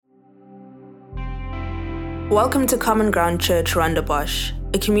Welcome to Common Ground Church Rondebosch,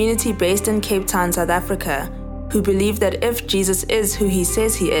 a community based in Cape Town, South Africa, who believe that if Jesus is who he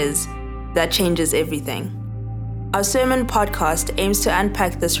says he is, that changes everything. Our sermon podcast aims to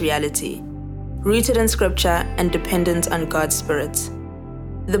unpack this reality, rooted in scripture and dependent on God's Spirit.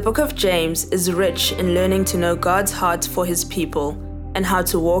 The book of James is rich in learning to know God's heart for his people and how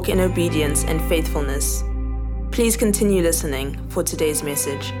to walk in obedience and faithfulness. Please continue listening for today's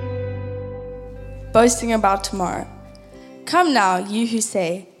message. Boasting about tomorrow. Come now, you who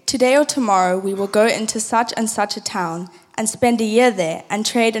say, today or tomorrow we will go into such and such a town and spend a year there and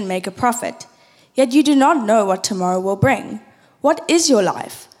trade and make a profit. Yet you do not know what tomorrow will bring. What is your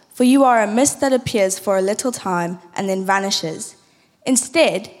life? For you are a mist that appears for a little time and then vanishes.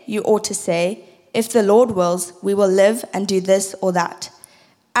 Instead, you ought to say, if the Lord wills, we will live and do this or that.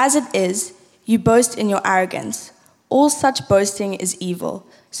 As it is, you boast in your arrogance. All such boasting is evil.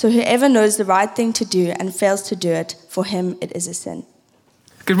 So whoever knows the right thing to do and fails to do it, for him it is a sin.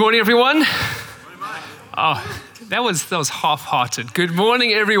 Good morning, everyone. Oh, that was half-hearted. Good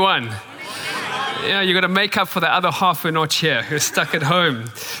morning, everyone. Yeah, you got to make up for the other half who are not here, who are stuck at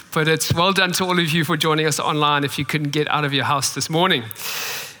home. But it's well done to all of you for joining us online if you couldn't get out of your house this morning.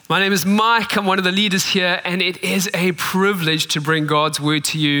 My name is Mike. I'm one of the leaders here, and it is a privilege to bring God's word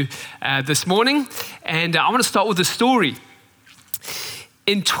to you this morning. And I want to start with a story.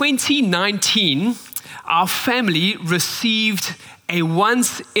 In 2019, our family received a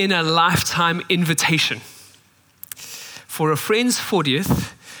once-in-a-lifetime invitation. For a friend's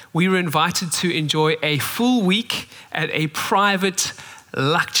 40th, we were invited to enjoy a full week at a private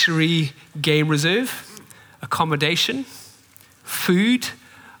luxury game reserve, accommodation, food,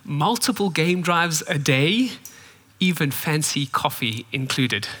 multiple game drives a day, even fancy coffee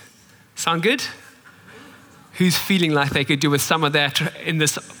included. Sound good? Who's feeling like they could do with some of that in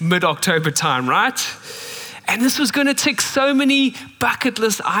this mid-October time, right? And this was going to tick so many bucket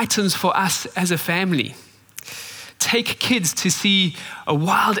list items for us as a family. Take kids to see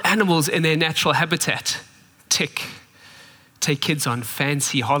wild animals in their natural habitat. Tick. Take kids on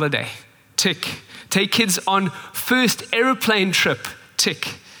fancy holiday. Tick. Take kids on first airplane trip.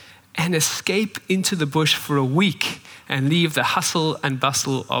 Tick. And escape into the bush for a week and leave the hustle and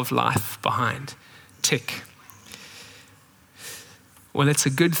bustle of life behind. Tick. Well, it's a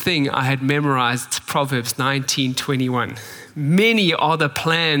good thing I had memorized Proverbs 19:21. Many are the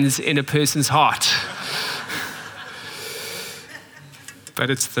plans in a person's heart, but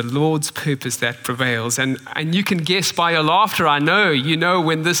it's the Lord's purpose that prevails. And you can guess by your laughter, you know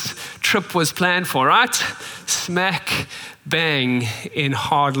when this trip was planned for, right? Smack bang in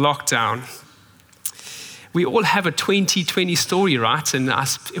hard lockdown. We all have a 2020 story, right? And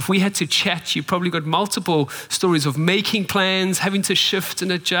if we had to chat, you probably got multiple stories of making plans, having to shift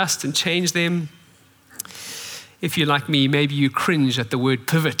and adjust and change them. If you're like me, maybe you cringe at the word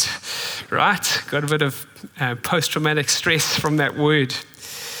pivot, right? Got a bit of post-traumatic stress from that word.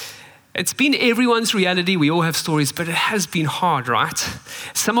 It's been everyone's reality. We all have stories, but it has been hard, right?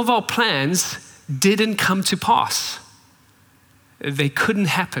 Some of our plans didn't come to pass. They couldn't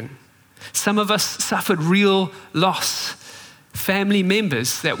happen. Some of us suffered real loss, family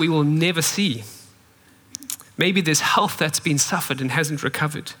members that we will never see. Maybe there's health that's been suffered and hasn't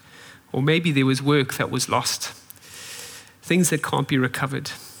recovered. Or maybe there was work that was lost. Things that can't be recovered.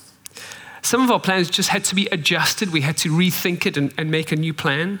 Some of our plans just had to be adjusted. We had to rethink it and make a new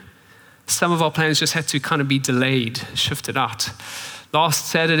plan. Some of our plans just had to kind of be delayed, shifted out. Last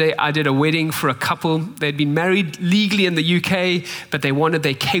Saturday, I did a wedding for a couple. They'd been married legally in the UK, but they wanted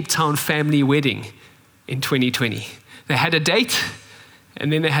their Cape Town family wedding in 2020. They had a date,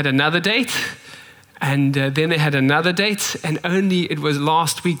 and then they had another date, and then they had another date, and only it was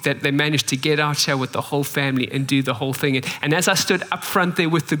last week that they managed to get out here with the whole family and do the whole thing. And as I stood up front there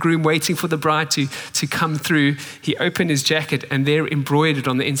with the groom waiting for the bride to come through, he opened his jacket, and there embroidered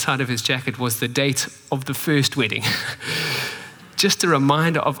on the inside of his jacket was the date of the first wedding. Just a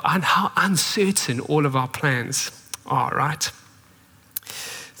reminder of how uncertain all of our plans are, right?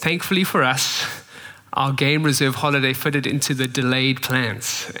 Thankfully for us, our game reserve holiday fitted into the delayed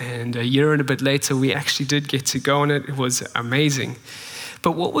plans. And a year and a bit later, we actually did get to go on it. It was amazing.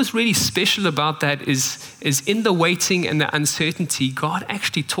 But what was really special about that is in the waiting and the uncertainty, God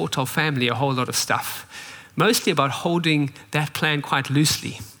actually taught our family a whole lot of stuff, mostly about holding that plan quite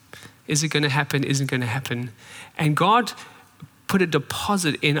loosely. Is it going to happen? Isn't going to happen? And God put a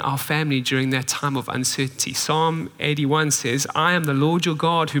deposit in our family during that time of uncertainty. Psalm 81 says, I am the Lord your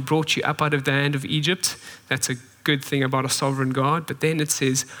God who brought you up out of the land of Egypt. That's a good thing about a sovereign God. But then it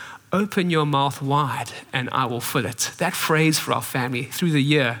says, open your mouth wide and I will fill it. That phrase for our family through the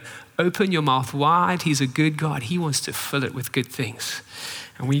year, open your mouth wide. He's a good God. He wants to fill it with good things.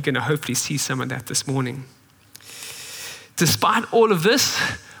 And we're going to hopefully see some of that this morning. Despite all of this,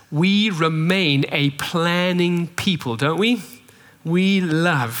 we remain a planning people, don't we? We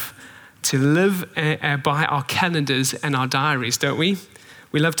love to live by our calendars and our diaries, don't we?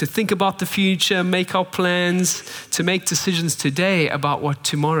 We love to think about the future, make our plans, to make decisions today about what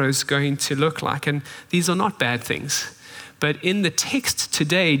tomorrow's going to look like. And these are not bad things. But in the text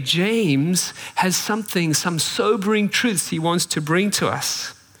today, James has some sobering truths he wants to bring to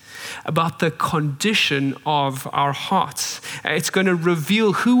us about the condition of our hearts. It's going to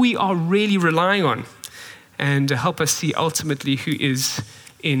reveal who we are really relying on and help us see ultimately who is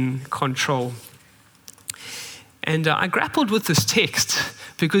in control. And I grappled with this text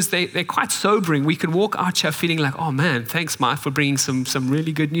because they're quite sobering. We can walk out here feeling like, oh man, thanks Mike for bringing some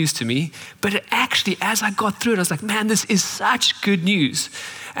really good news to me. But it actually, as I got through it, I was like, man, this is such good news.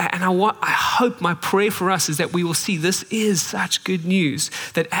 And I hope, my prayer for us is that we will see this is such good news,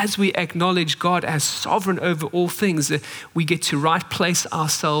 that as we acknowledge God as sovereign over all things, that we get to right place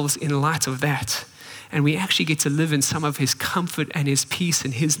ourselves in light of that. And we actually get to live in some of his comfort and his peace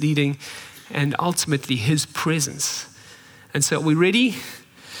and his leading and ultimately his presence. And so are we ready?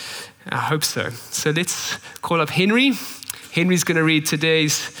 I hope so. So let's call up Henry. Henry's going to read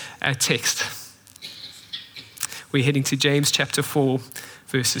today's text. We're heading to James chapter 4,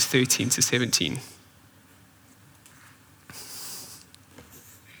 verses 13 to 17.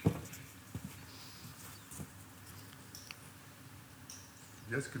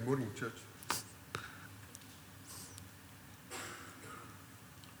 Yes, good morning, church.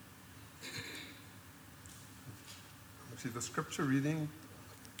 See the scripture reading.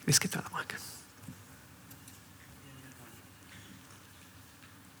 Let's get that mic.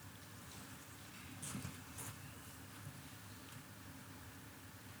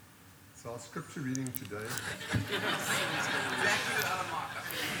 So our scripture reading today.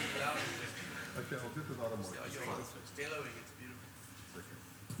 Okay, I'll do it without a mic. Stay low, it's beautiful.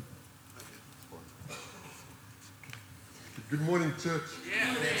 Good morning, church.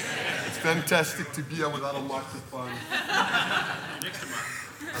 It's fantastic to be here without a microphone.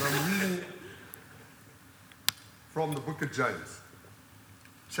 And I'm reading from the book of James,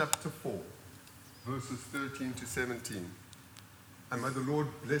 chapter 4, verses 13 to 17. And may the Lord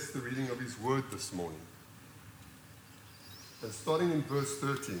bless the reading of his word this morning. And starting in verse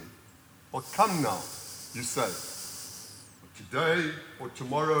 13, "Well, come now, you say, today or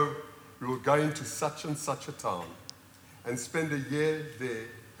tomorrow we will go into such and such a town and spend a year there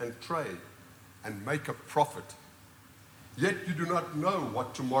and trade and make a profit. Yet you do not know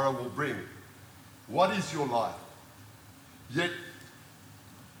what tomorrow will bring. What is your life? Yet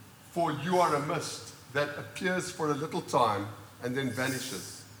for you are a mist that appears for a little time and then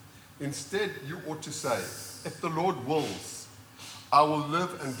vanishes. Instead, you ought to say, if the Lord wills, I will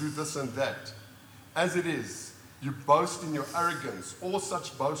live and do this and that. As it is, you boast in your arrogance. All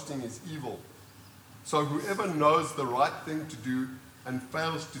such boasting is evil. So whoever knows the right thing to do and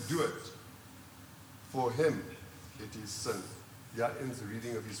fails to do it, for him it is sin." Here ends the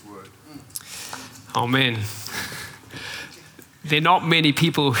reading of his word. Amen. There are not many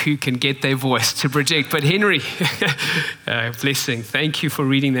people who can get their voice to project, but Henry, blessing. Thank you for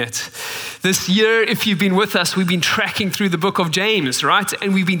reading that. This year, if you've been with us, we've been tracking through the book of James, right?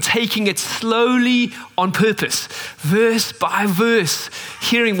 And we've been taking it slowly on purpose, verse by verse,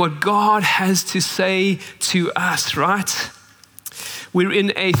 hearing what God has to say to us, right? We're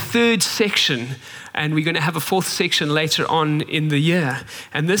in a third section, and we're going to have a fourth section later on in the year.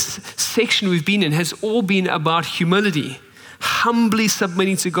 And this section we've been in has all been about humility, humbly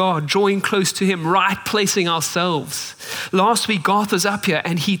submitting to God, drawing close to him, right placing ourselves. Last week, Garth was up here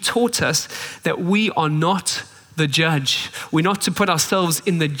and he taught us that we are not the judge. We're not to put ourselves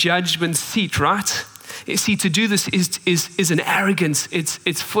in the judgment seat, right? You see, to do this is an arrogance.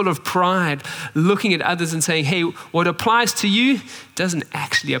 It's full of pride, looking at others and saying, hey, what applies to you doesn't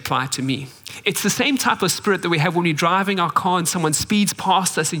actually apply to me. It's the same type of spirit that we have when we're driving our car and someone speeds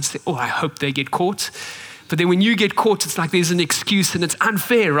past us and you say, oh, I hope they get caught. But then when you get caught, it's like there's an excuse and it's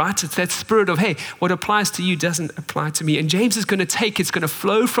unfair, right? It's that spirit of, hey, what applies to you doesn't apply to me. And James is going to it's going to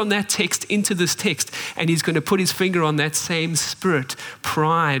flow from that text into this text, and he's going to put his finger on that same spirit,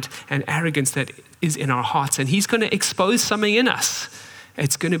 pride and arrogance that is in our hearts. And he's going to expose something in us.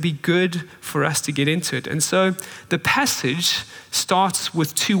 It's going to be good for us to get into it. And so the passage starts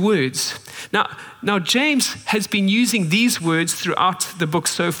with two words. Now James has been using these words throughout the book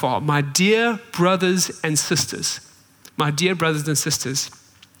so far. My dear brothers and sisters. My dear brothers and sisters.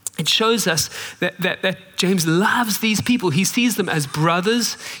 It shows us that James loves these people. He sees them as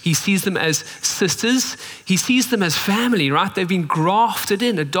brothers. He sees them as sisters. He sees them as family, right? They've been grafted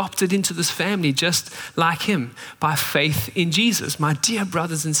in, adopted into this family just like him by faith in Jesus, my dear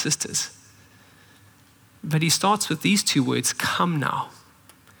brothers and sisters. But he starts with these two words, come now.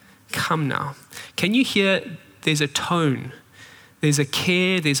 Come now. Can you hear there's a tone, there's a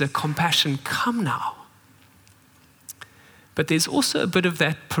care, there's a compassion, come now. But there's also a bit of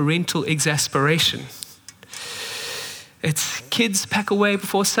that parental exasperation. It's kids pack away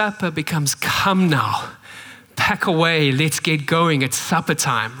before supper becomes come now. Pack away, let's get going, it's supper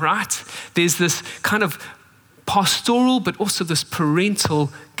time, right? There's this kind of pastoral, but also this parental,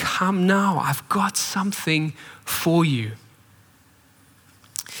 come now, I've got something for you.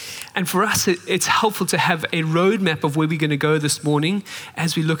 And for us, it's helpful to have a roadmap of where we're going to go this morning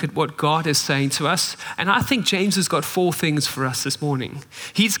as we look at what God is saying to us. And I think James has got 4 things for us this morning.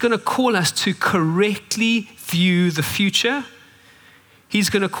 He's going to call us to correctly view the future. He's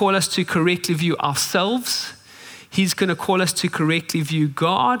going to call us to correctly view ourselves. He's going to call us to correctly view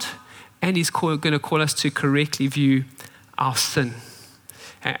God. And he's going to call us to correctly view our sin.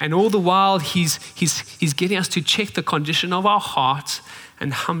 And all the while, he's getting us to check the condition of our heart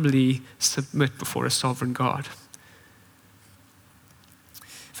and humbly submit before a sovereign God.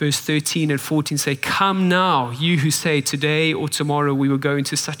 Verse 13 and 14 say, come now, you who say today or tomorrow we will go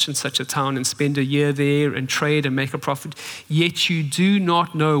into such and such a town and spend a year there and trade and make a profit, yet you do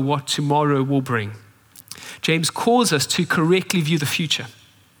not know what tomorrow will bring. James calls us to correctly view the future.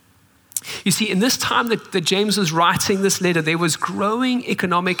 You see, in this time that James was writing this letter, there was growing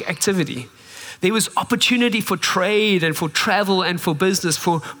economic activity. There was opportunity for trade and for travel and for business,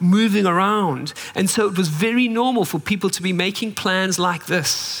 for moving around. And so it was very normal for people to be making plans like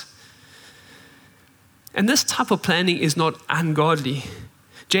this. And this type of planning is not ungodly.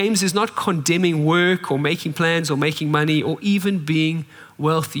 James is not condemning work or making plans or making money or even being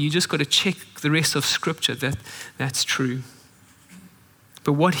wealthy. You just got to check the rest of Scripture that that's true.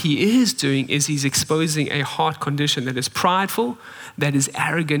 But what he is doing is he's exposing a heart condition that is prideful, that is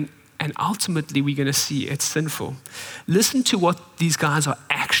arrogant, and ultimately we're going to see it's sinful. Listen to what these guys are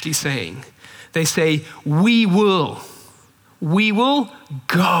actually saying. They say, we will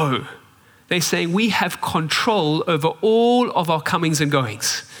go. They're saying we have control over all of our comings and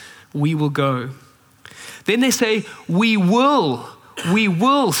goings. We will go. Then they say, we will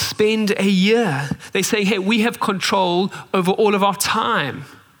spend a year. They say, hey, we have control over all of our time.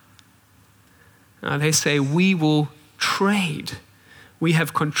 Now they say, we will trade. We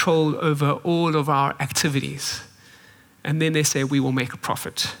have control over all of our activities. And then they say, we will make a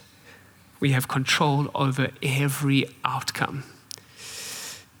profit. We have control over every outcome.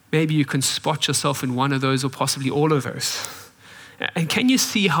 Maybe you can spot yourself in one of those or possibly all of those. And can you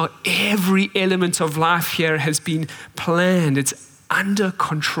see how every element of life here has been planned? It's under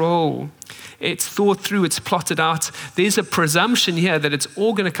control. It's thought through, it's plotted out. There's a presumption here that it's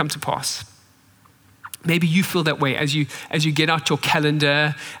all going to come to pass. Maybe you feel that way as you get out your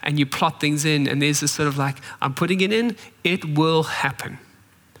calendar and you plot things in, and there's this sort of like, I'm putting it in, it will happen.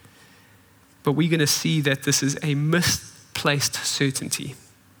 But we're going to see that this is a misplaced certainty.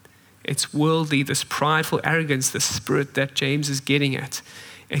 It's worldly, this prideful arrogance, the spirit that James is getting at.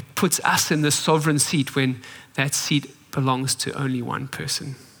 It puts us in the sovereign seat when that seat belongs to only one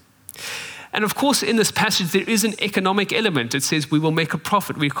person. And of course, in this passage, there is an economic element. It says we will make a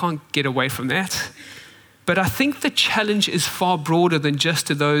profit. We can't get away from that. But I think the challenge is far broader than just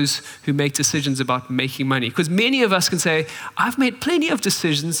to those who make decisions about making money. Because many of us can say, I've made plenty of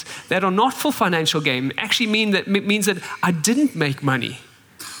decisions that are not for financial gain, actually means that I didn't make money.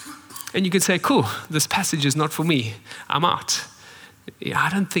 And you can say, cool, this passage is not for me. I'm out. I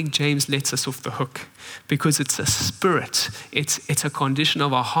don't think James lets us off the hook because it's a spirit. It's a condition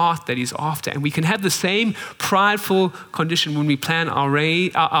of our heart that he's after. And we can have the same prideful condition when we plan our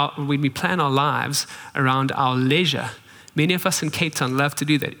lives around our leisure. Many of us in Cape Town love to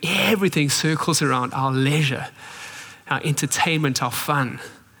do that. Everything circles around our leisure, our entertainment, our fun.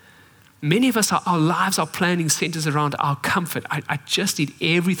 Many of us, our lives, our planning centers around our comfort. I just need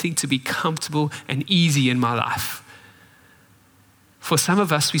everything to be comfortable and easy in my life. For some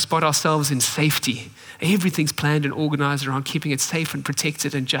of us, we spot ourselves in safety. Everything's planned and organized around keeping it safe and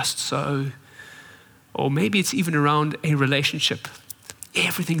protected and just so. Or maybe it's even around a relationship.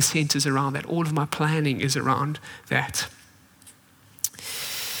 Everything centers around that. All of my planning is around that.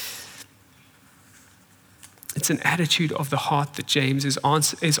 It's an attitude of the heart that James is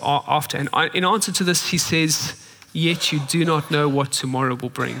after. And in answer to this, he says, yet you do not know what tomorrow will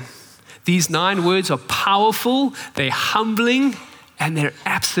bring. These 9 words are powerful, they're humbling, and they're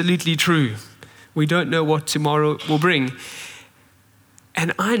absolutely true. We don't know what tomorrow will bring.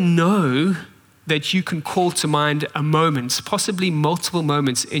 And I know that you can call to mind a moment, possibly multiple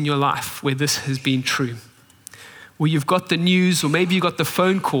moments in your life where this has been true. Where you've got the news, or maybe you got the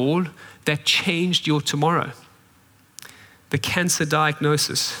phone call that changed your tomorrow. The cancer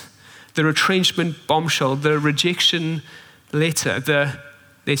diagnosis, the retrenchment bombshell, the rejection letter, the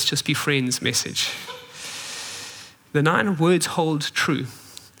let's just be friends message. The 9 words hold true.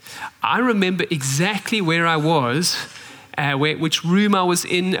 I remember exactly where I was, which room I was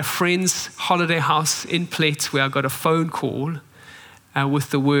in, a friend's holiday house in Plet, where I got a phone call with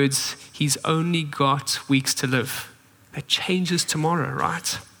the words, he's only got weeks to live. That changes tomorrow,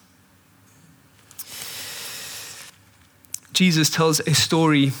 right? Jesus tells a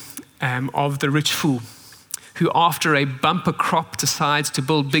story of the rich fool who, after a bumper crop, decides to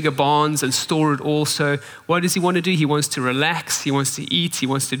build bigger barns and store it all. So what does he want to do? He wants to relax, he wants to eat, he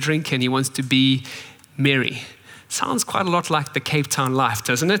wants to drink, and he wants to be merry. Sounds quite a lot like the Cape Town life,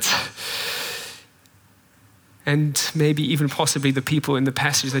 doesn't it? And maybe even possibly the people in the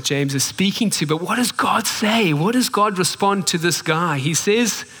passage that James is speaking to. But what does God say? What does God respond to this guy? He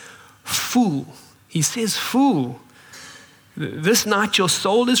says, fool. He says, fool. This night your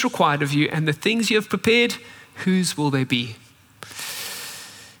soul is required of you, and the things you have prepared, whose will they be?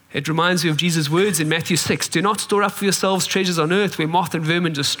 It reminds me of Jesus' words in Matthew 6. Do not store up for yourselves treasures on earth where moth and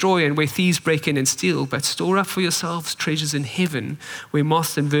vermin destroy and where thieves break in and steal, but store up for yourselves treasures in heaven where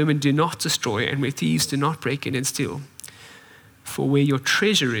moth and vermin do not destroy and where thieves do not break in and steal. For where your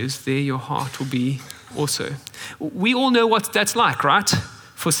treasure is, there your heart will be also. We all know what that's like, right?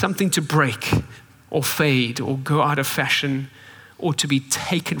 For something to break or fade or go out of fashion or to be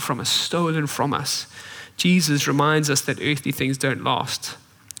taken from us, stolen from us. Jesus reminds us that earthly things don't last,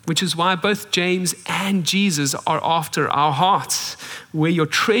 which is why both James and Jesus are after our hearts. Where your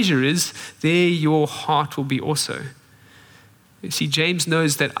treasure is, there your heart will be also. You see, James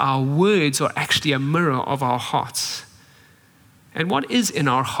knows that our words are actually a mirror of our hearts. And what is in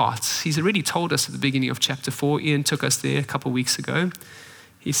our hearts? He's already told us at the beginning of chapter 4. Ian took us there a couple of weeks ago.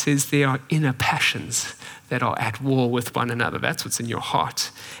 He says there are inner passions that are at war with one another. That's what's in your heart.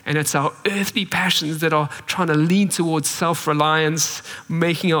 And it's our earthly passions that are trying to lean towards self-reliance,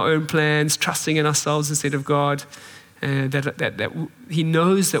 making our own plans, trusting in ourselves instead of God. That he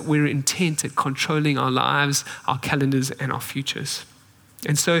knows that we're intent at controlling our lives, our calendars, and our futures.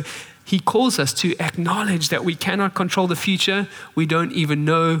 And so he calls us to acknowledge that we cannot control the future. We don't even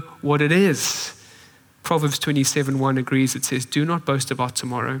know what it is. Proverbs 27:1 agrees. It says, do not boast about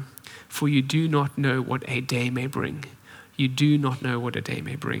tomorrow, for you do not know what a day may bring. You do not know what a day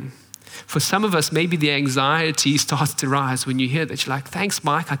may bring. For some of us, maybe the anxiety starts to rise when you hear that. You're like, thanks,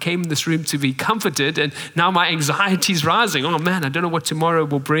 Mike. I came in this room to be comforted, and now my anxiety is rising. Oh, man, I don't know what tomorrow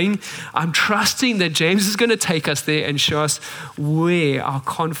will bring. I'm trusting that James is going to take us there and show us where our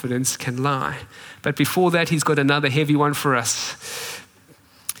confidence can lie. But before that, he's got another heavy one for us.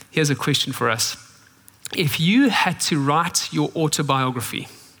 Here's a question for us. If you had to write your autobiography,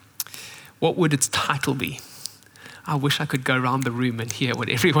 what would its title be? I wish I could go around the room and hear what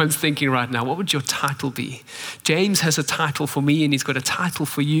everyone's thinking right now. What would your title be? James has a title for me, and he's got a title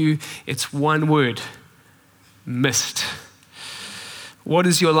for you. It's one word: mist. What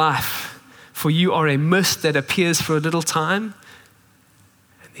is your life? For you are a mist that appears for a little time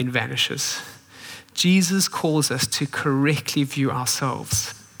and then vanishes. Jesus calls us to correctly view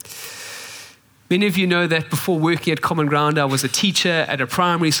ourselves. Many of you know that before working at Common Ground, I was a teacher at a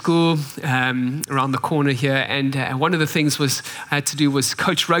primary school around the corner here. And one of the things I had to do was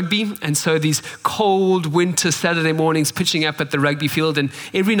coach rugby. And so these cold winter Saturday mornings pitching up at the rugby field. And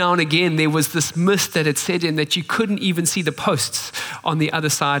every now and again, there was this mist that had set in that you couldn't even see the posts on the other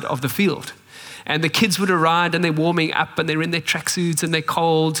side of the field. And the kids would arrive and they're warming up and they're in their tracksuits and they're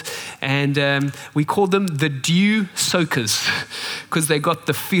cold. And we called them the dew soakers because they got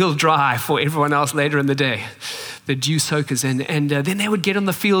the field dry for everyone else later in the day. The dew soakers. And then they would get on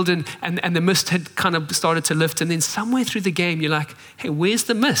the field and the mist had kind of started to lift. And then somewhere through the game, you're like, hey, where's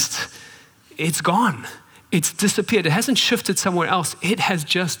the mist? It's gone. It's disappeared. It hasn't shifted somewhere else. It has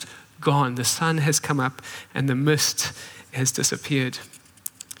just gone. The sun has come up and the mist has disappeared.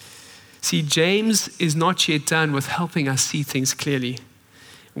 See, James is not yet done with helping us see things clearly.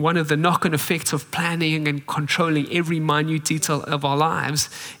 One of the knock-on effects of planning and controlling every minute detail of our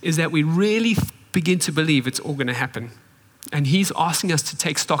lives is that we really begin to believe it's all going to happen. And he's asking us to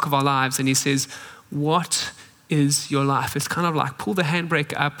take stock of our lives, and he says, what is your life? It's kind of like pull the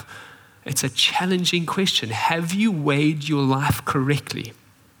handbrake up. It's a challenging question. Have you weighed your life correctly?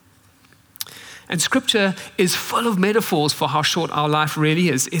 And scripture is full of metaphors for how short our life really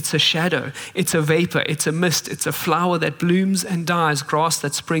is. It's a shadow, it's a vapor, it's a mist, it's a flower that blooms and dies, grass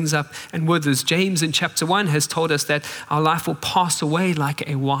that springs up and withers. James in chapter 1 has told us that our life will pass away like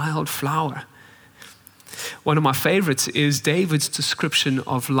a wild flower. One of my favorites is David's description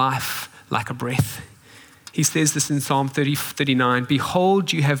of life like a breath. He says this in Psalm 39,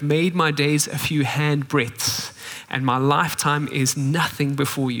 "Behold, you have made my days a few handbreadths, and my lifetime is nothing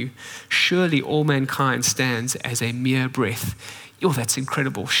before you. Surely all mankind stands as a mere breath." That's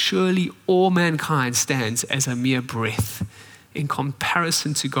incredible. Surely all mankind stands as a mere breath. In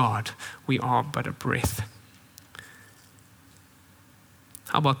comparison to God, we are but a breath.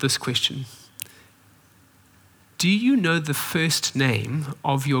 How about this question? Do you know the first name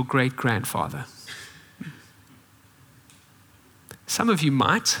of your great-grandfather? Some of you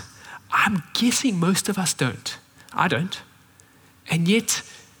might. I'm guessing most of us don't. I don't. And yet,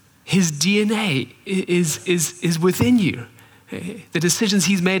 his DNA is within you. The decisions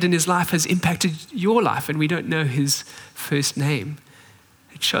he's made in his life has impacted your life, and we don't know his first name.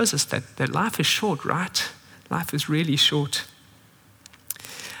 It shows us that life is short, right? Life is really short.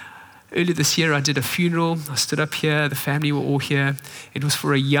 Earlier this year, I did a funeral. I stood up here. The family were all here. It was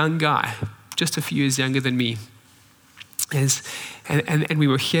for a young guy, just a few years younger than me. And we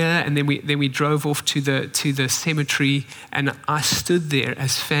were here, and then we drove off to the cemetery, and I stood there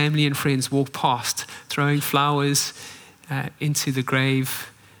as family and friends walked past, throwing flowers into the grave,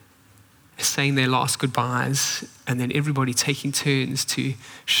 saying their last goodbyes, and then everybody taking turns to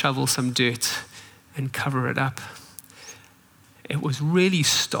shovel some dirt and cover it up. It was really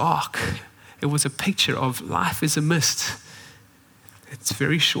stark. It was a picture of life is a mist. It's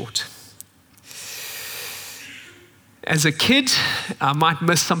very short. As a kid, I might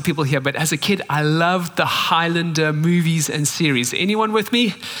miss some people here, but as a kid, I loved the Highlander movies and series. Anyone with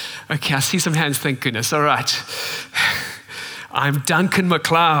me? Okay, I see some hands, thank goodness. All right. I'm Duncan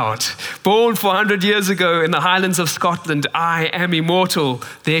MacLeod, born 400 years ago in the Highlands of Scotland. I am immortal.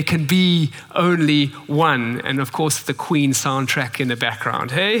 There can be only one. And of course, the Queen soundtrack in the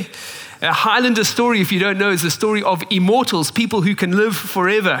background, hey? A Highlander story, if you don't know, is the story of immortals, people who can live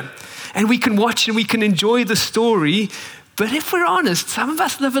forever. And we can watch and we can enjoy the story, but if we're honest, some of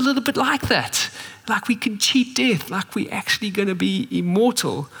us live a little bit like that. Like we can cheat death, like we're actually going to be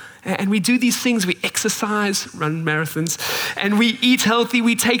immortal. And we do these things, we exercise, run marathons, and we eat healthy,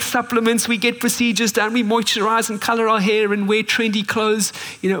 we take supplements, we get procedures done, we moisturize and color our hair and wear trendy clothes.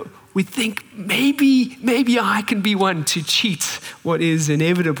 We think maybe I can be one to cheat what is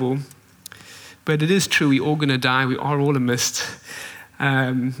inevitable. But it is true, we're all going to die, we are all a mist.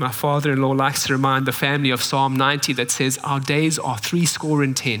 My father-in-law likes to remind the family of Psalm 90 that says, our days are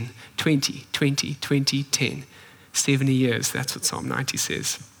 70, 20, 10. 70 years, that's what Psalm 90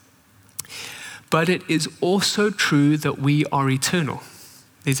 says. But it is also true that we are eternal.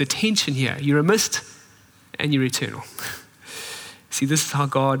 There's a tension here. You're a mist and you're eternal. See, this is how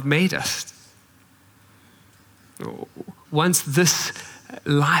God made us. Once this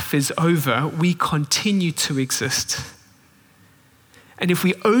life is over, we continue to exist. And if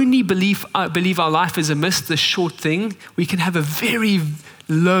we only believe our life is a mist, this short thing, we can have a very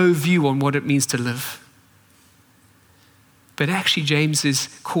low view on what it means to live. But actually, James is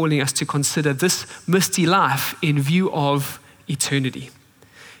calling us to consider this misty life in view of eternity.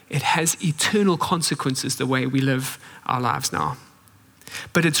 It has eternal consequences, the way we live our lives now.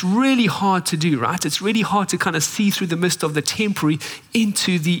 But it's really hard to do, right? It's really hard to kind of see through the mist of the temporary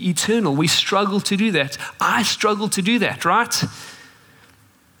into the eternal. We struggle to do that. I struggle to do that, right?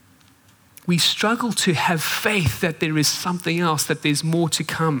 We struggle to have faith that there is something else, that there's more to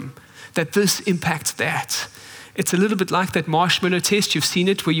come, that this impacts that. It's a little bit like that marshmallow test. You've seen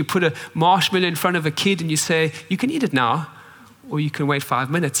it, where you put a marshmallow in front of a kid and you say, you can eat it now, or you can wait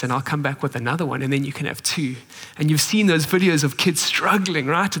 5 minutes and I'll come back with another one, and then you can have two. And you've seen those videos of kids struggling,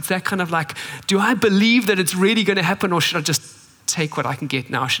 right? It's that kind of like, do I believe that it's really going to happen, or should I just take what I can get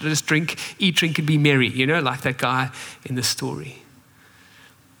now? Should I just eat, drink, and be merry? Like that guy in the story.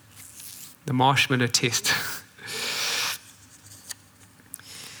 The marshmallow test.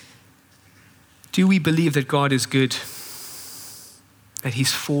 Do we believe that God is good? That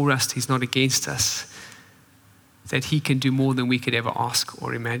He's for us, He's not against us? That He can do more than we could ever ask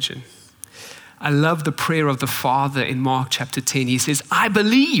or imagine? I love the prayer of the Father in Mark chapter 10. He says, I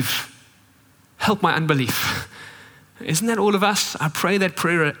believe, help my unbelief. Isn't that all of us? I pray that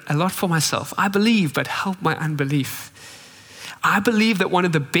prayer a lot for myself. I believe, but help my unbelief. I believe that one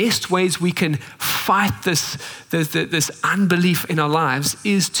of the best ways we can fight this unbelief in our lives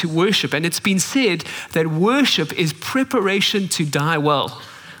is to worship. And it's been said that worship is preparation to die well.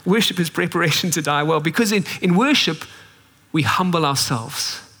 Worship is preparation to die well, because in worship, we humble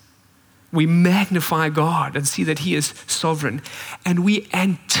ourselves. We magnify God and see that He is sovereign. And we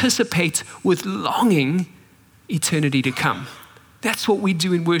anticipate with longing eternity to come. That's what we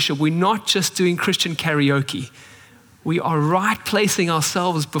do in worship. We're not just doing Christian karaoke. We are right placing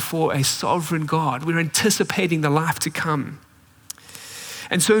ourselves before a sovereign God. We're anticipating the life to come.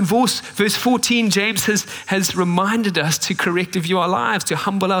 And so in verse 14, James has reminded us to correctly view our lives, to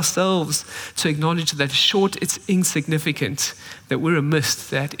humble ourselves, to acknowledge that short it's insignificant, that we're a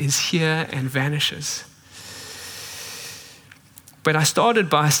mist that is here and vanishes. But I started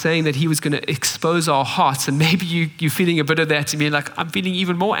by saying that he was going to expose our hearts, and maybe you're feeling a bit of that to me, like I'm feeling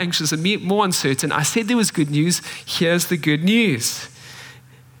even more anxious and more uncertain. I said there was good news. Here's the good news.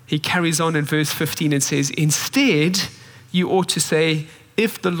 He carries on in verse 15 and says, instead, you ought to say,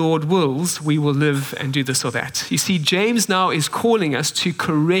 if the Lord wills, we will live and do this or that. You see, James now is calling us to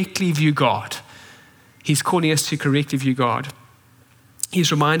correctly view God. He's calling us to correctly view God. He's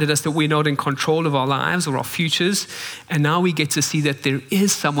reminded us that we're not in control of our lives or our futures, and now we get to see that there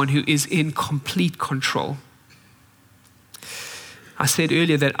is someone who is in complete control. I said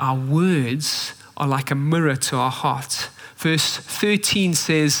earlier that our words are like a mirror to our heart. Verse 13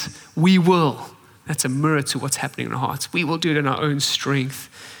 says, we will. That's a mirror to what's happening in our hearts. We will do it in our own strength.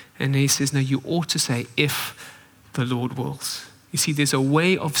 And he says, no, you ought to say, if the Lord wills. You see, there's a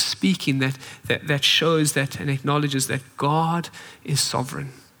way of speaking that shows that and acknowledges that God is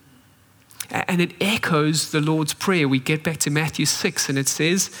sovereign. And it echoes the Lord's Prayer. We get back to Matthew 6 and it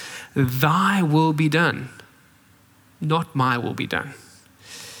says, thy will be done, not my will be done.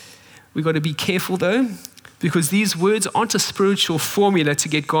 We've got to be careful though, because these words aren't a spiritual formula to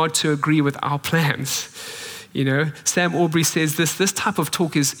get God to agree with our plans. You know, Sam Aubrey says this type of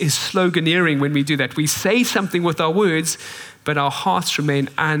talk is sloganeering when we do that. We say something with our words, but our hearts remain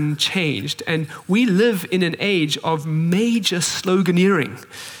unchanged. And we live in an age of major sloganeering.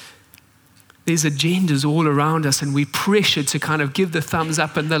 There's agendas all around us, and we're pressured to kind of give the thumbs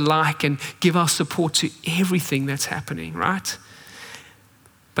up and the like and give our support to everything that's happening, right?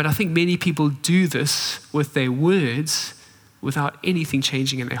 But I think many people do this with their words without anything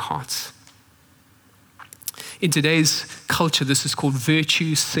changing in their hearts. In today's culture, this is called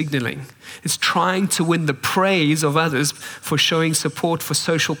virtue signaling. It's trying to win the praise of others for showing support for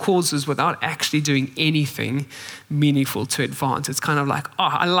social causes without actually doing anything meaningful to advance. It's kind of like, oh,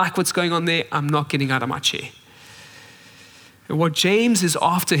 I like what's going on there. I'm not getting out of my chair. And what James is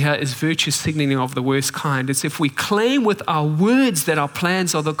after here is virtue signaling of the worst kind. It's if we claim with our words that our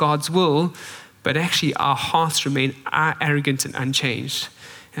plans are the God's will, but actually our hearts remain arrogant and unchanged.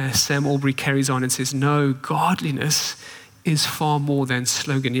 Sam Aubrey carries on and says, no, godliness is far more than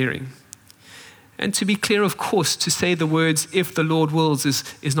sloganeering. And to be clear, of course, to say the words, if the Lord wills,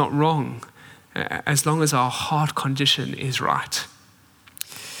 is not wrong, as long as our heart condition is right.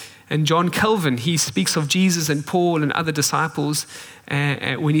 And John Calvin, he speaks of Jesus and Paul and other disciples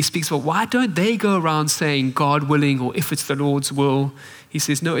when he speaks about why don't they go around saying God willing or if it's the Lord's will. He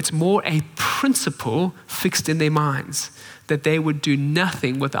says, no, it's more a principle fixed in their minds that they would do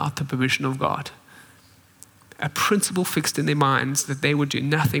nothing without the permission of God. A principle fixed in their minds that they would do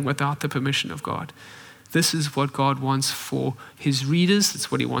nothing without the permission of God. This is what God wants for his readers.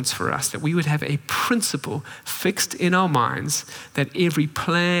 It's what he wants for us, that we would have a principle fixed in our minds that every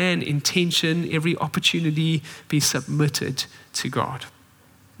plan, intention, every opportunity be submitted to God.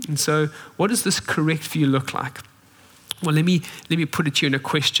 And so what does this correct view look like? Well, let me put it to you in a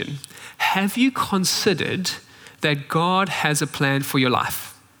question. Have you considered that God has a plan for your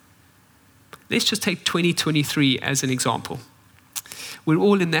life? Let's just take 2023 as an example. We're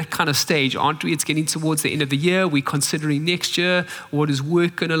all in that kind of stage, aren't we? It's getting towards the end of the year. We're considering next year. What is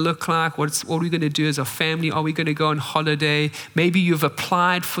work going to look like? What are we going to do as a family? Are we going to go on holiday? Maybe you've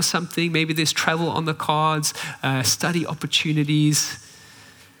applied for something. Maybe there's travel on the cards, study opportunities.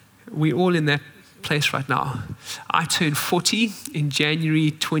 We're all in that place right now. I turned 40 in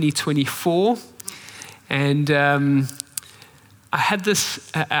January 2024. And I had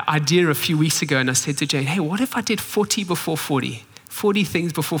this idea a few weeks ago, and I said to Jane, hey, what if I did 40 before 40? 40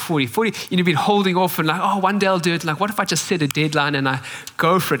 things before 40. 40, been holding off and like, oh, one day I'll do it. Like, what if I just set a deadline and I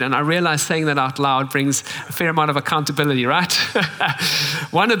go for it? And I realized saying that out loud brings a fair amount of accountability, right?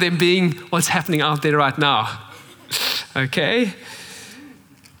 One of them being what's happening out there right now. Okay?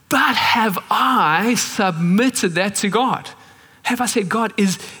 But have I submitted that to God? Have I said, God,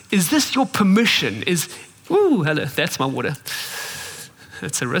 is this your permission? Hello, that's my water.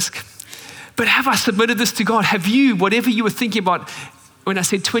 That's a risk. But have I submitted this to God? Have you, whatever you were thinking about when I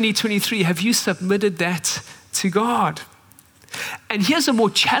said 2023, have you submitted that to God? And here's a more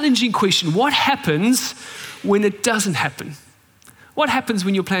challenging question. What happens when it doesn't happen? What happens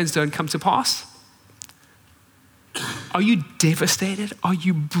when your plans don't come to pass? Are you devastated? Are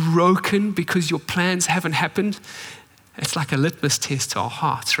you broken because your plans haven't happened? It's like a litmus test to our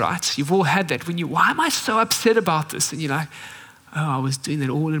hearts, right? You've all had that why am I so upset about this? And you're like, oh, I was doing that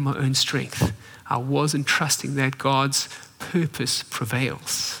all in my own strength. I wasn't trusting that God's purpose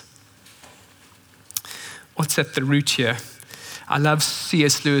prevails. What's at the root here? I love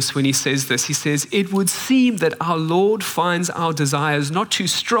C.S. Lewis when he says this. He says, it would seem that our Lord finds our desires not too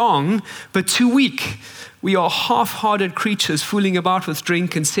strong, but too weak. We are half-hearted creatures fooling about with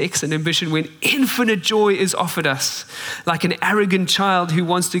drink and sex and ambition when infinite joy is offered us. Like an arrogant child who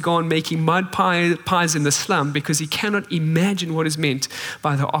wants to go on making mud pies in the slum because he cannot imagine what is meant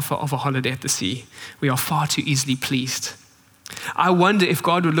by the offer of a holiday at the sea. We are far too easily pleased. I wonder if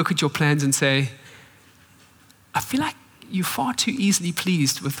God would look at your plans and say, I feel like you're far too easily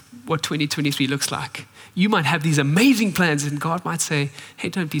pleased with what 2023 looks like. You might have these amazing plans and God might say, hey,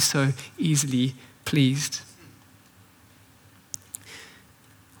 don't be so easily pleased.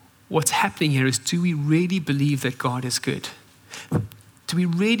 What's happening here is, do we really believe that God is good? Do we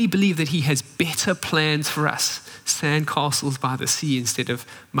really believe that He has better plans for us? Sand castles by the sea instead of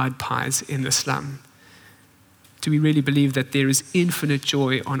mud pies in the slum. Do we really believe that there is infinite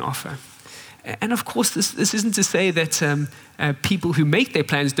joy on offer? And of course, this isn't to say that people who make their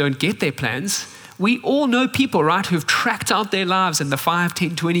plans don't get their plans. We all know people, right, who've tracked out their lives in the 5,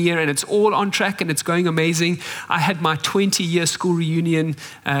 10, 20 year, and it's all on track and it's going amazing. I had my 20-year school reunion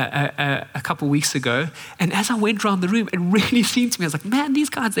a couple of weeks ago, and as I went around the room, it really seemed to me, I was like, man,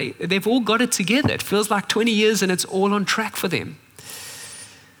 these guys, they've all got it together. It feels like 20 years and it's all on track for them.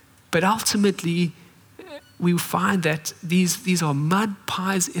 But ultimately, we find that these are mud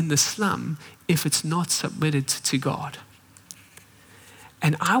pies in the slum if it's not submitted to God.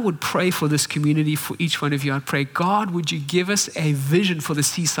 And I would pray for this community, for each one of you. I'd pray, God, would you give us a vision for the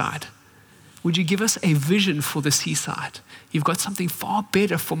seaside? Would you give us a vision for the seaside? You've got something far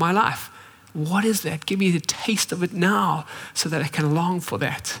better for my life. What is that? Give me the taste of it now so that I can long for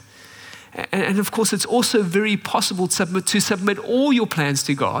that. And of course, it's also very possible to submit all your plans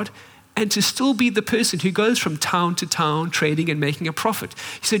to God and to still be the person who goes from town to town trading and making a profit.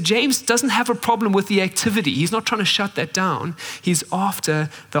 So James doesn't have a problem with the activity. He's not trying to shut that down. He's after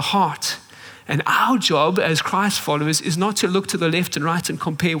the heart. And our job as Christ followers is not to look to the left and right and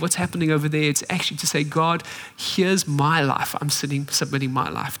compare what's happening over there. It's actually to say, God, here's my life. I'm submitting my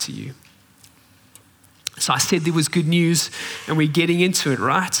life to you. So I said there was good news, and we're getting into it,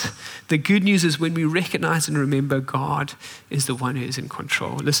 right? The good news is when we recognize and remember God is the one who is in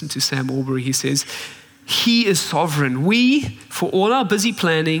control. Listen to Sam Albury. He says, He is sovereign. We, for all our busy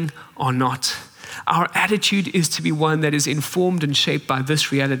planning, are not. Our attitude is to be one that is informed and shaped by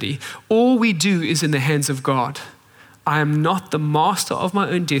this reality. All we do is in the hands of God. I am not the master of my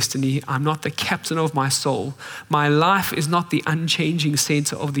own destiny. I'm not the captain of my soul. My life is not the unchanging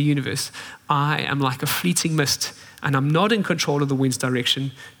center of the universe. I am like a fleeting mist, and I'm not in control of the wind's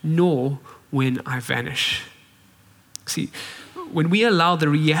direction, nor when I vanish. See, when we allow the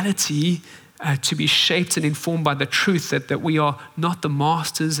reality to be shaped and informed by the truth that we are not the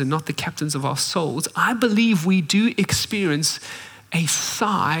masters and not the captains of our souls, I believe we do experience a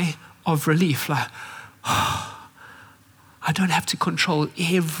sigh of relief, like, I don't have to control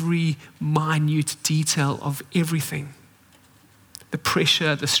every minute detail of everything. The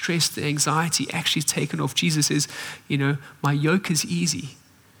pressure, the stress, the anxiety actually is taken off. Jesus says, my yoke is easy.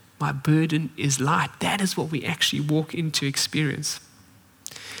 My burden is light. That is what we actually walk into experience.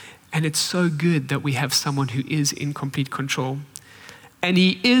 And it's so good that we have someone who is in complete control. And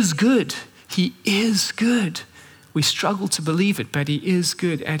He is good. He is good. We struggle to believe it, but He is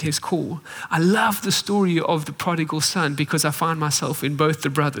good at His core. I love the story of the prodigal son because I find myself in both the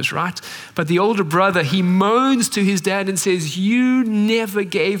brothers, right? But the older brother, he moans to his dad and says, you never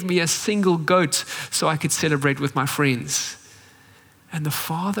gave me a single goat so I could celebrate with my friends. And the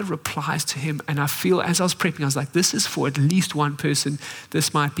father replies to him, and I feel, as I was prepping, I was like, this is for at least one person.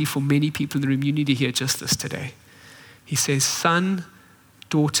 This might be for many people in the room. You need to hear just this today. He says, son,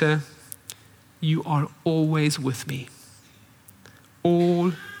 daughter, you are always with me.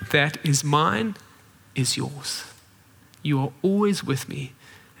 All that is mine is yours. You are always with me,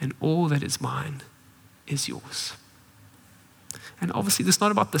 and all that is mine is yours. And obviously, this is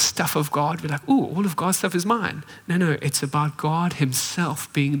not about the stuff of God. We're like, ooh, all of God's stuff is mine. No, it's about God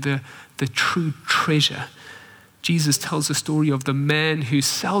Himself being the true treasure. Jesus tells the story of the man who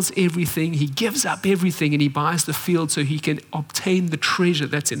sells everything, he gives up everything, and he buys the field so he can obtain the treasure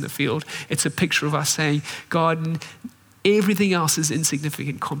that's in the field. It's a picture of us saying, God, Everything else is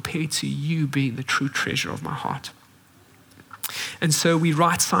insignificant compared to you being the true treasure of my heart. And so we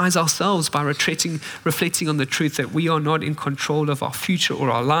right-size ourselves by reflecting on the truth that we are not in control of our future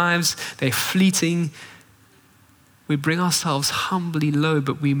or our lives. They're fleeting. We bring ourselves humbly low,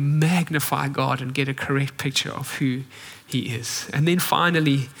 but we magnify God and get a correct picture of who He is. And then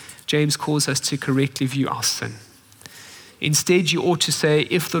finally, James calls us to correctly view our sin. Instead, you ought to say,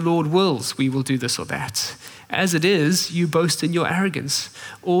 if the Lord wills, we will do this or that. As it is, you boast in your arrogance.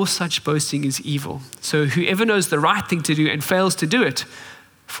 All such boasting is evil. So whoever knows the right thing to do and fails to do it,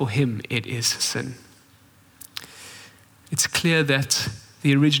 for him it is sin. It's clear that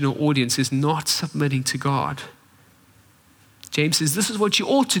the original audience is not submitting to God. James says, this is what you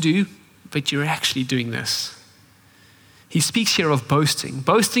ought to do, but you're actually doing this. He speaks here of boasting.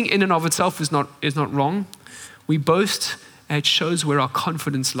 Boasting in and of itself is not wrong. We boast, and it shows where our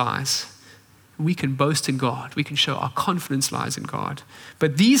confidence lies. We can boast in God. We can show our confidence lies in God.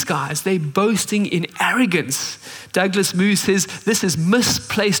 But these guys, they're boasting in arrogance. Douglas Moo says this is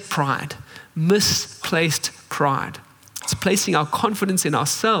misplaced pride. Misplaced pride. It's placing our confidence in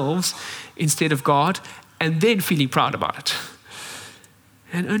ourselves instead of God and then feeling proud about it.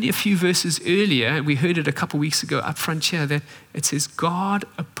 And only a few verses earlier, and we heard it a couple weeks ago up front here, that it says God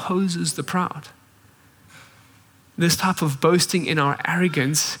opposes the proud. This type of boasting in our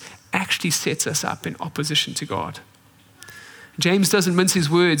arrogance actually sets us up in opposition to God. James doesn't mince his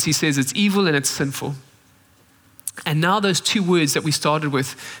words. He says it's evil and it's sinful. And now those two words that we started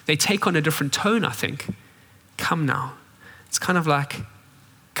with, they take on a different tone, I think. Come now. It's kind of like,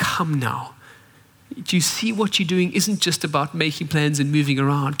 come now. Do you see what you're doing isn't just about making plans and moving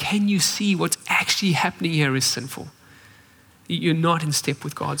around? Can you see what's actually happening here is sinful? You're not in step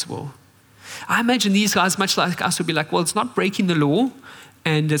with God's will. I imagine these guys, much like us, would be like, well, it's not breaking the law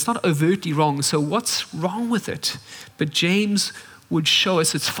and it's not overtly wrong, so what's wrong with it? But James would show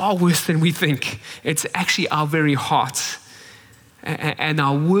us it's far worse than we think. It's actually our very hearts. And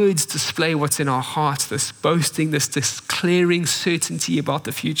our words display what's in our hearts, this boasting, this declaring certainty about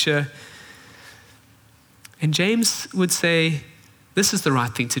the future. And James would say, this is the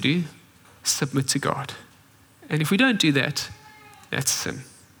right thing to do, submit to God. And if we don't do that, that's sin.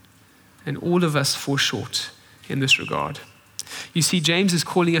 And all of us fall short in this regard. You see, James is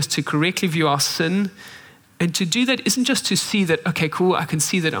calling us to correctly view our sin. And to do that isn't just to see that, okay, cool, I can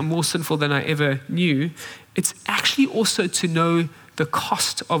see that I'm more sinful than I ever knew. It's actually also to know the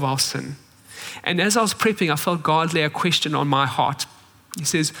cost of our sin. And as I was prepping, I felt God lay a question on my heart. He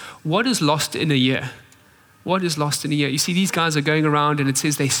says, what is lost in a year? What is lost in a year? You see, these guys are going around and it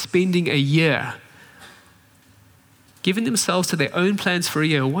says they're spending a year giving themselves to their own plans for a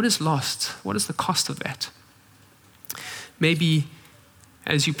year. What is lost? What is the cost of that? Maybe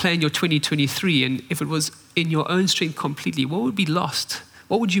as you plan your 2023, and if it was in your own strength completely, what would be lost?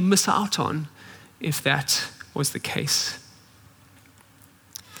 What would you miss out on if that was the case?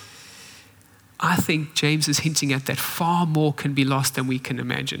 I think James is hinting at that far more can be lost than we can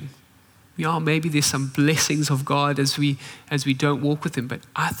imagine. Maybe there's some blessings of God as we don't walk with Him, but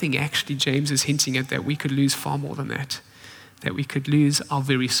I think actually James is hinting at that we could lose far more than that we could lose our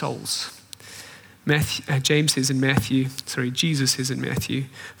very souls. Jesus says in Matthew,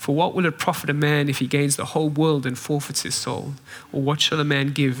 for what will it profit a man if he gains the whole world and forfeits his soul? Or what shall a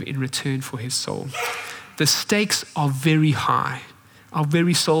man give in return for his soul? The stakes are very high. Our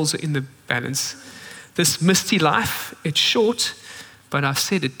very souls are in the balance. This misty life, it's short, but I've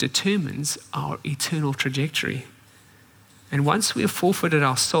said it determines our eternal trajectory. And once we have forfeited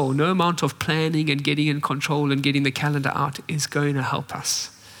our soul, no amount of planning and getting in control and getting the calendar out is going to help us.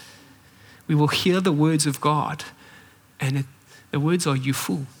 We will hear the words of God, and the words are, you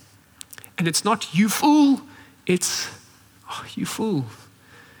fool. And it's not, you fool, it's, oh, you fool.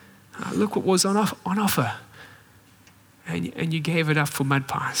 Look what was on offer. And you gave it up for mud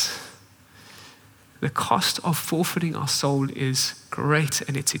pies. The cost of forfeiting our soul is great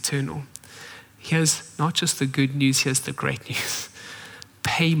and it's eternal. Here's not just the good news, here's the great news.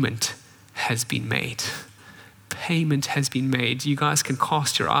 Payment has been made. Payment has been made. You guys can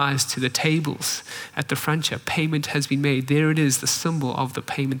cast your eyes to the tables at the front here. Payment has been made. There it is, the symbol of the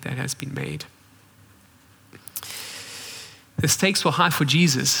payment that has been made. The stakes were high for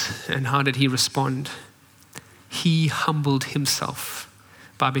Jesus, and how did He respond? He humbled Himself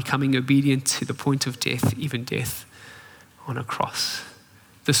by becoming obedient to the point of death, even death on a cross.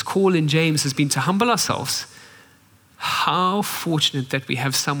 This call in James has been to humble ourselves. How fortunate that we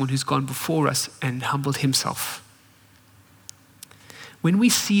have someone who's gone before us and humbled Himself. When we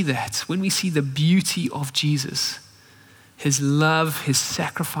see that, when we see the beauty of Jesus, His love, His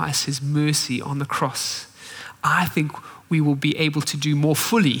sacrifice, His mercy on the cross, I think we will be able to do more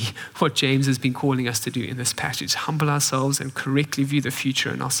fully what James has been calling us to do in this passage. Humble ourselves and correctly view the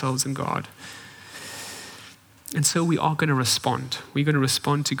future in ourselves and God. And so we are going to respond. We're going to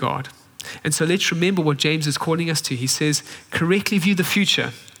respond to God. And so let's remember what James is calling us to. He says, correctly view the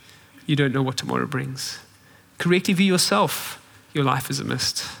future. You don't know what tomorrow brings. Correctly view yourself. Your life is a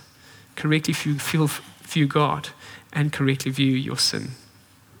mist. Correctly view God, and correctly view your sin.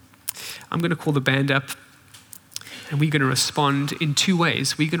 I'm going to call the band up, and we're going to respond in two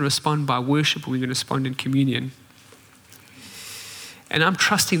ways. We're going to respond by worship, or we're going to respond in communion. And I'm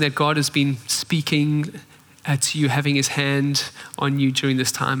trusting that God has been speaking to you, having his hand on you during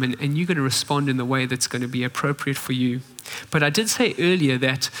this time, and you're going to respond in the way that's going to be appropriate for you. But I did say earlier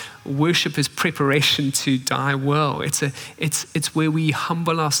that worship is preparation to die well. It's where we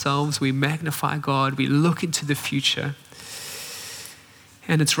humble ourselves, we magnify God, we look into the future.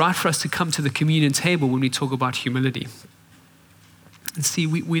 And it's right for us to come to the communion table when we talk about humility. And see,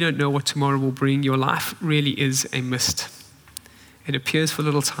 we don't know what tomorrow will bring. Your life really is a mist. It appears for a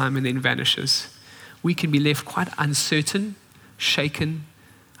little time and then vanishes. We can be left quite uncertain, shaken.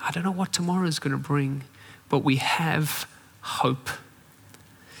 I don't know what tomorrow is going to bring, but we have hope.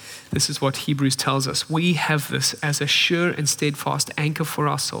 This is what Hebrews tells us. We have this as a sure and steadfast anchor for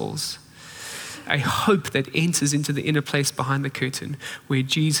our souls, a hope that enters into the inner place behind the curtain where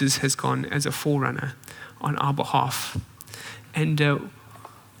Jesus has gone as a forerunner on our behalf. And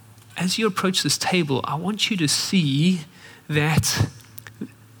as you approach this table, I want you to see that.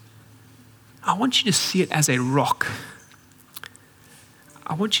 I want you to see it as a rock.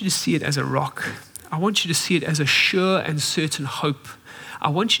 I want you to see it as a rock. I want you to see it as a sure and certain hope. I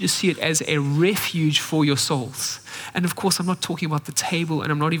want you to see it as a refuge for your souls. And of course, I'm not talking about the table,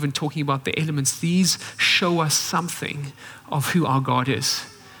 and I'm not even talking about the elements. These show us something of who our God is.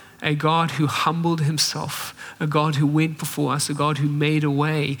 A God who humbled himself, a God who went before us, a God who made a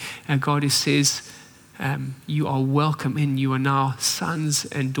way, a God who says, you are welcome in, you are now sons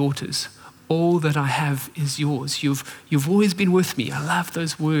and daughters. All that I have is yours. You've always been with me. I love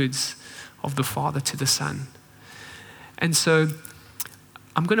those words of the Father to the Son. And so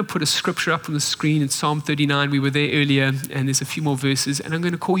I'm going to put a scripture up on the screen in Psalm 39. We were there earlier, and there's a few more verses, and I'm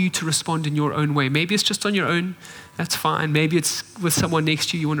going to call you to respond in your own way. Maybe it's just on your own. That's fine. Maybe it's with someone next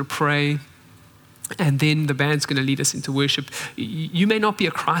to you. You want to pray. And then the band's going to lead us into worship. You may not be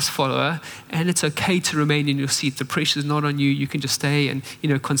a Christ follower, and it's okay to remain in your seat. The pressure's not on you. You can just stay and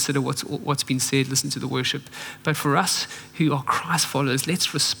consider what's been said, listen to the worship. But for us who are Christ followers,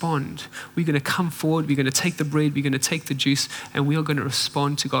 let's respond. We're going to come forward. We're going to take the bread. We're going to take the juice, and we are going to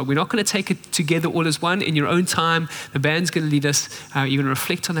respond to God. We're not going to take it together all as one in your own time. The band's going to lead us. You're going to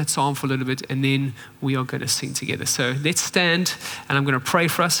reflect on that psalm for a little bit, and then we are going to sing together. So let's stand, and I'm going to pray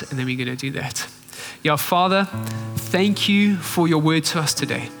for us, and then we're going to do that. Yeah, Father, thank you for your word to us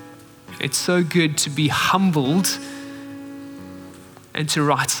today. It's so good to be humbled and to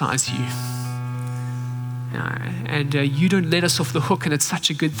right-size you. And you don't let us off the hook, and it's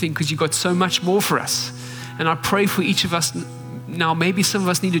such a good thing because you got so much more for us. And I pray for each of us now. Maybe some of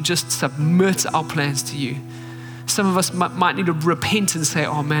us need to just submit our plans to you. Some of us might need to repent and say,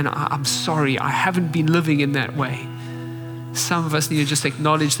 oh man, I'm sorry. I haven't been living in that way. Some of us need to just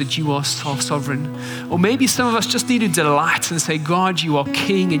acknowledge that you are sovereign. Or maybe some of us just need to delight and say, God, you are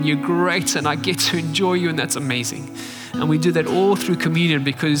king and you're great and I get to enjoy you, and that's amazing. And we do that all through communion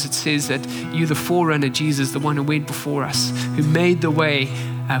because it says that you, the forerunner, Jesus, the one who went before us, who made the way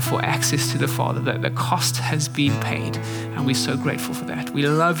for access to the Father, that the cost has been paid. And we're so grateful for that. We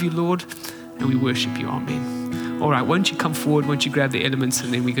love you, Lord, and we worship you. Amen. All right, why don't you come forward, why don't you grab the elements,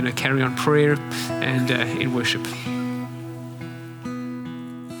 and then we're going to carry on prayer and in worship.